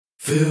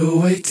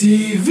Phill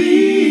TV.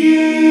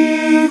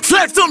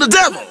 Flex on the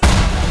devil.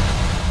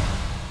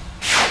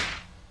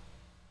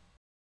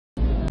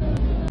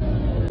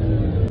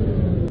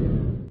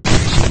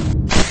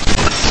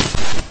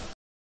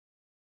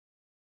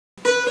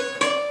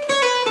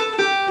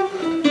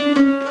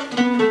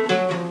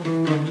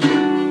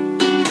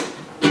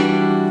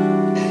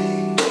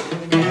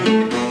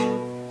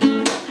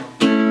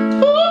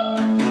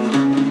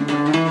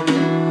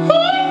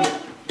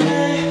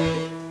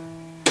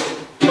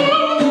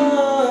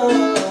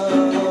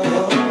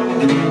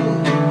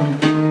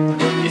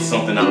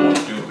 Something I want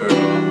to do, girl.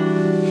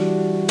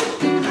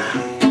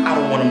 I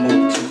don't want to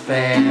move too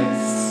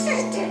fast.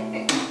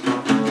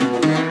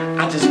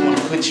 I just want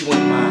to put you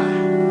in my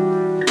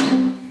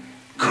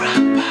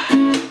Crockpot.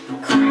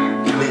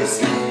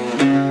 Listen,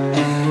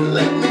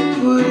 let me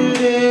put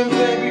it in,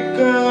 baby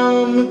girl.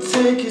 I'ma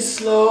take it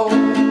slow.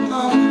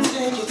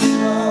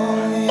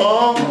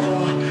 Oh,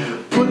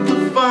 put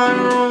the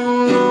fire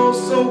on low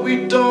so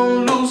we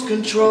don't lose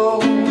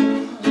control.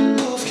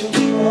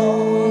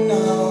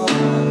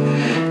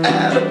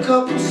 Add a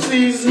couple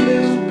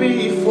seasonings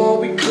before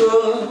we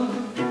cook.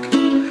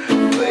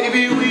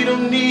 Baby, we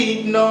don't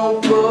need no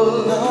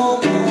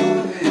book.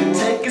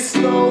 Take it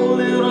slow,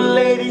 little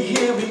lady,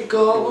 here we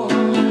go.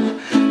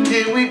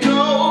 Here we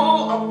go.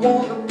 I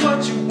wanna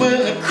put you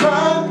in a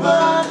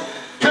Crockpot.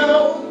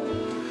 Oh,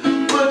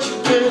 put you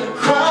in a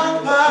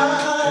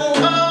Crockpot.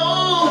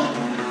 Oh,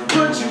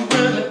 put you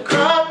in a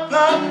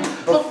Crockpot.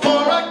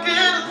 Before I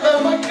get it,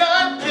 love, I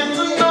got get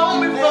to know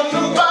me from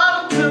the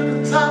bottom to the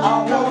top. I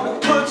wanna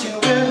put you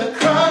in a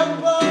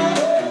Crockpot.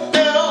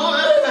 Oh,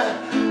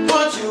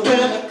 put you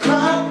in a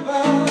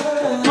Crockpot.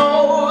 Oh,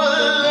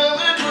 let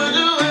me put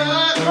you in a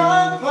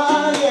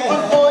Crockpot. Yeah.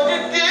 Before you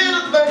get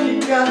it, baby,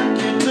 you gotta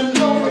get to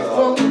know me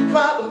from the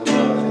bottom to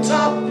the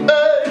top.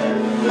 Hey.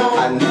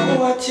 I know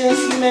I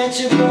just met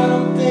you, but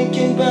I'm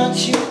thinking about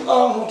you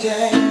all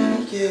day.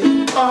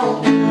 Yeah.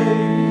 Oh,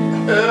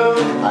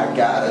 yeah. I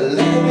got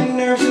 11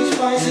 herbs and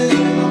spices,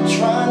 and I'm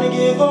trying to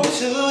give them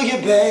to you,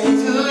 babe.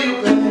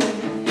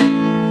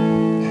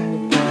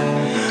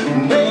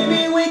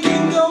 Baby, we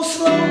can go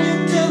slow.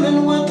 You're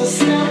dealing with the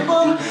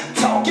sample,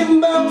 talking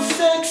about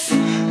sex,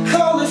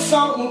 call it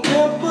salt and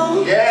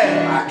pepper.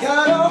 Yeah. I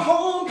got a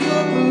home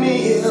cooked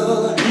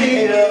meal,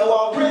 and you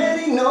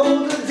already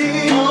know the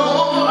deal.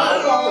 Oh, I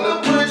wanna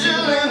put you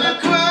in a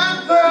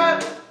Crockpot.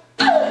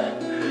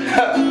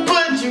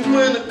 Put you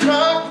in a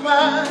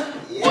Crockpot.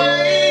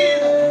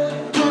 Wait,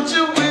 put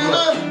you in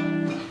a.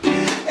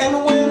 And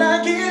when I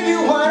give you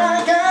what I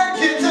got,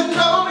 Get to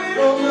know me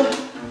from the.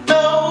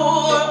 No,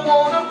 I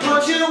wanna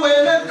put you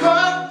in a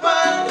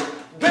Crockpot.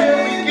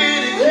 Baby,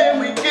 get it, can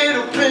we get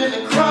up in the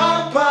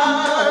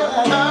Crockpot?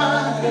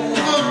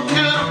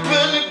 Get up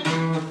in the.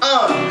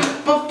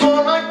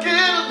 Before I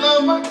get it,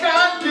 love, I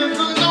got get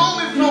to know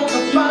me from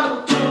the bottom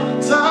to the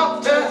top.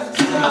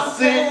 I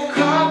said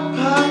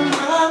Crockpot,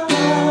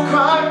 Crockpot,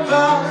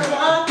 Crockpot,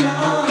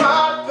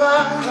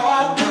 Crockpot.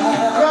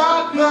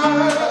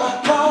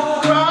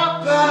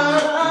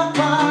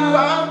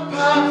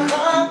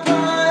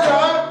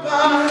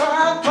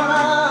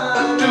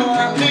 Do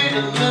we need a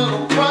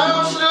little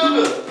brown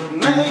sugar?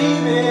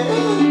 maybe,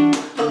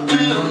 A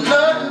little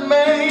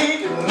nutmeg?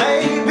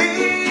 maybe,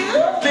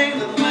 Need a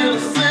little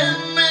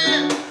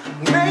cinnamon?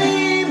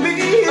 maybe.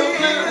 A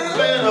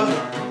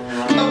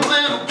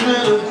little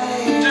bit of.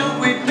 Do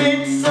we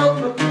need some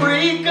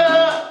paprika?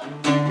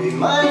 We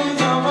might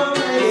come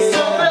already.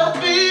 Some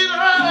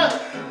Velveeta?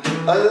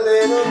 A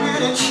little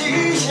bit of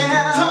cheese,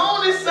 yeah.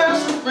 Tony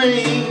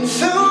Sasharine?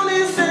 Tony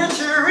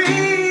Century.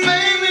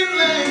 Baby,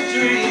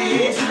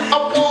 dreams. I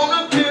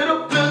wanna get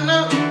up in the.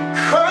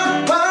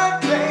 Crockpot,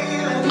 baby.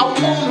 I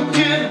wanna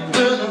get up in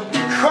the.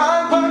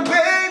 Crockpot,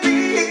 baby.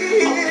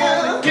 I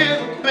wanna get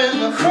up in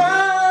the.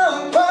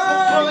 Crockpot,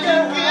 Before you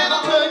get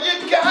up there, you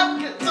got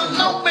to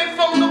know me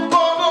from the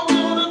bottom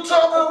to the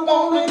top. I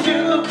wanna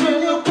get up in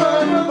the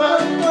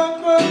Crockpot.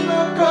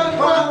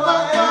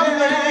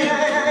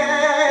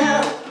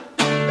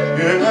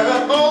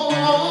 Yeah, oh,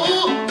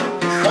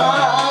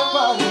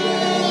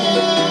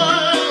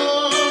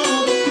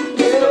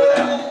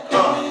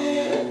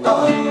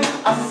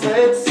 I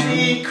said,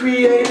 see,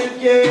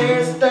 creative,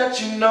 yes, that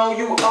you know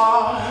you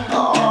are.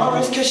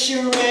 Orange, 'cause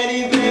you're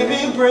ready,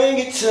 baby, bring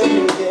it to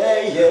me,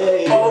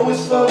 yeah.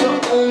 Always for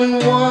the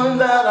only one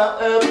that I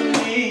ever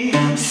need.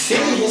 See,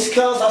 it's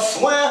 'cause I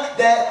swear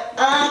that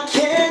I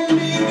can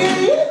be.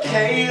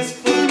 K is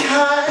for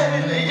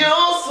kind,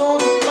 you're so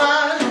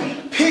divine.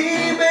 P,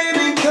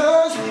 baby,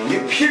 'cause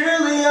you're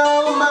purely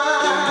all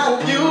mine.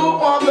 You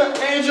are the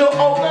angel,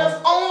 oh, that's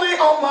only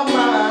on my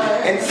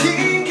mind. And T,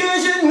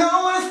 'cause you know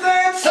it's that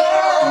So,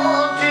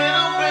 get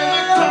up in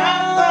the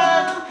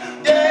Crockpot,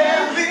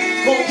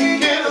 yeah. Won't you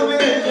get up in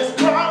this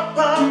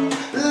Crockpot?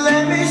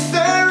 Let me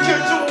stir it.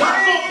 Get your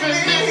wife up in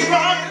this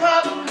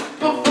Crockpot.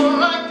 Before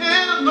I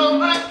get it,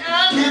 love, I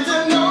got get to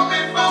know me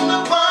from the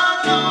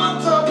bottom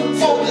to the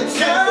top. Won't you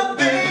get up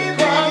in this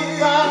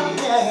Crockpot?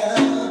 Yeah.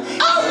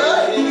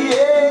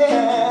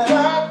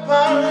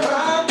 Crockpot,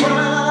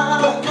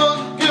 Crockpot.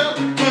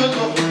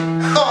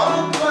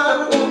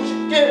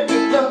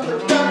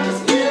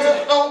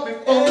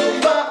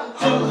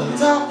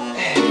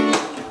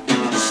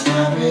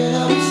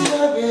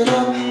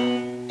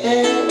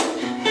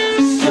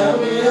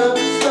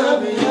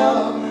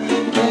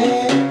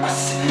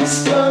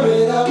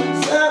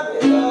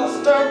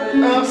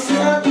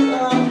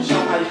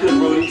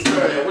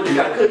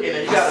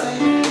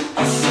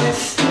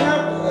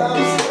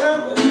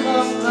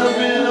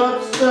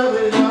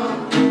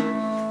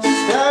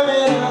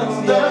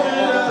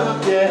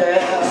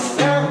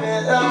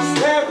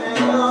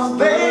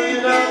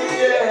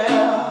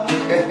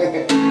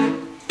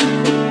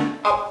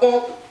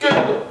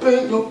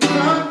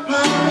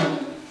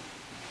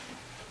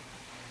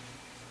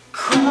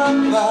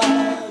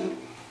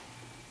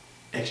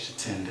 extra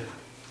tender.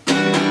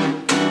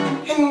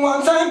 And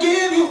once I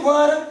give you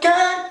what I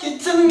got,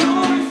 get to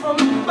know me from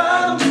the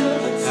bottom to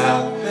the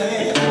top,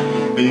 babe.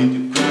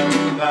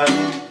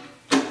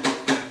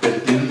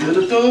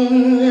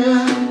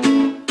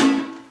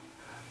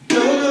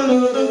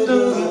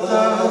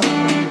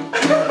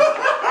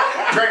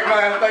 Great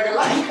minds think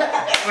alike.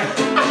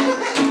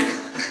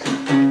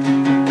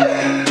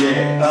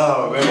 Yeah.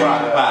 Oh, man,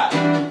 Crockpot.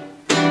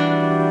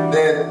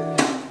 Then,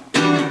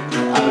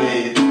 I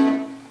mean,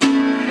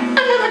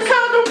 I'm in the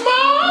condom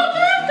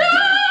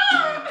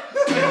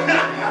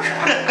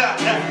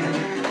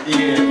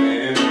yeah,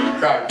 man,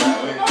 Crockpot.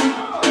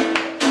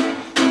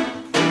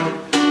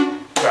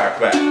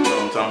 Crockpot. You know what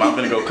I'm talking about? I'm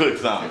finna go cook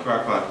something.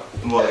 Crockpot.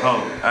 Well,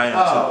 hungry. I am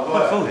too.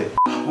 What food is?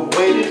 We're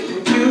waiting for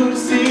you to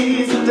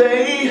see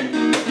today.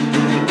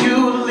 You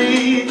to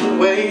lead the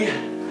way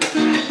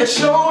and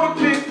show the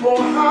people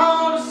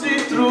how to see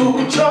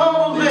through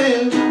trouble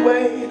in the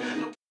way.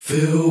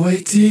 Phill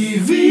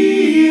TV.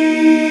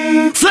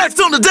 Flex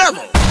on the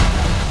devil.